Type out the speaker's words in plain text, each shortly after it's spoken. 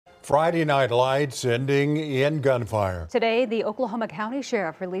Friday Night Lights ending in gunfire. Today, the Oklahoma County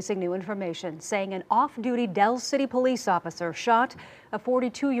Sheriff releasing new information saying an off-duty Del City police officer shot a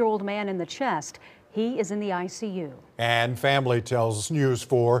 42-year-old man in the chest. He is in the ICU. And family tells News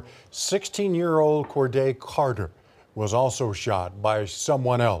 4 16-year-old Corday Carter was also shot by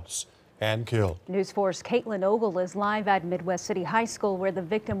someone else and killed. News 4's Caitlin Ogle is live at Midwest City High School where the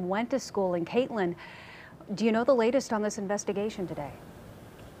victim went to school. And Caitlin, do you know the latest on this investigation today?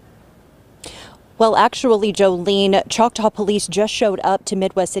 Well, actually, Jolene, Choctaw police just showed up to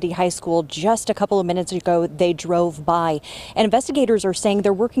Midwest City High School just a couple of minutes ago. They drove by, and investigators are saying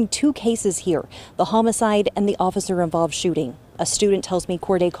they're working two cases here, the homicide and the officer-involved shooting. A student tells me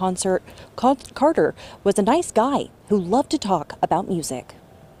Corday Carter was a nice guy who loved to talk about music.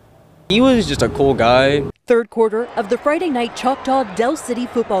 He was just a cool guy. Third quarter of the Friday night Choctaw Del City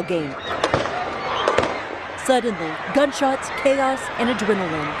football game. Suddenly, gunshots, chaos, and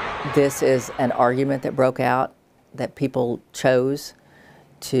adrenaline. This is an argument that broke out that people chose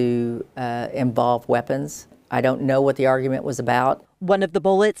to involve weapons. I don't know what the argument was about. One of the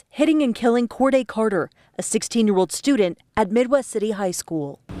bullets hitting and killing Corday Carter, a 16-year-old student at Midwest City High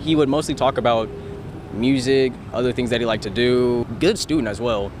School. He would mostly talk about music, other things that he liked to do. Good student as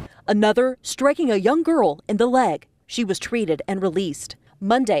well. Another striking a young girl in the leg. She was treated and released.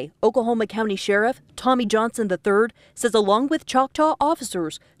 Monday, Oklahoma County Sheriff Tommy Johnson III says along with Choctaw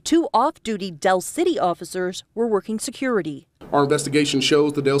officers, two off-duty Del City officers were working security. Our investigation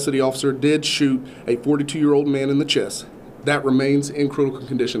shows the Del City officer did shoot a 42-year-old man in the chest. That remains in critical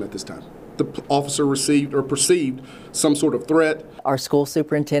condition at this time. The officer received or perceived some sort of threat. Our school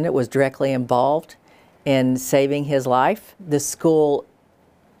superintendent was directly involved in saving his life. The school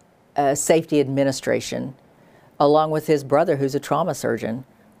safety administration, along with his brother, who's a trauma surgeon,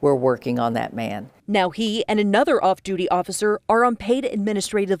 were working on that man. Now he and another off-duty officer are on paid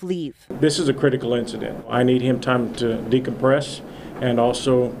administrative leave. This is a critical incident. I need him time to decompress and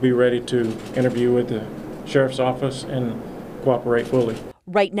also be ready to interview with the sheriff's office and cooperate fully.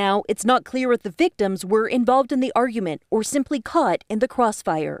 Right now, it's not clear if the victims were involved in the argument or simply caught in the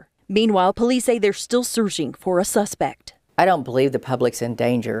crossfire. Meanwhile, police say they're still searching for a suspect. I don't believe the public's in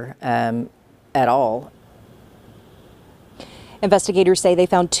danger at all. Investigators say they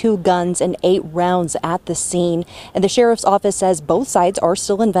found 2 guns and 8 rounds at the scene, and the sheriff's office says both sides are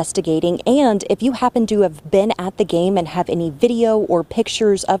still investigating. And if you happen to have been at the game and have any video or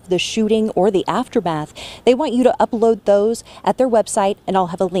pictures of the shooting or the aftermath, they want you to upload those at their website, and I'll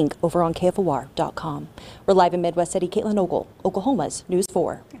have a link over on KFOR.com. We're live in Midwest City. Caitlin Ogle, Oklahoma's News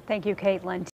 4. Thank you, Caitlin.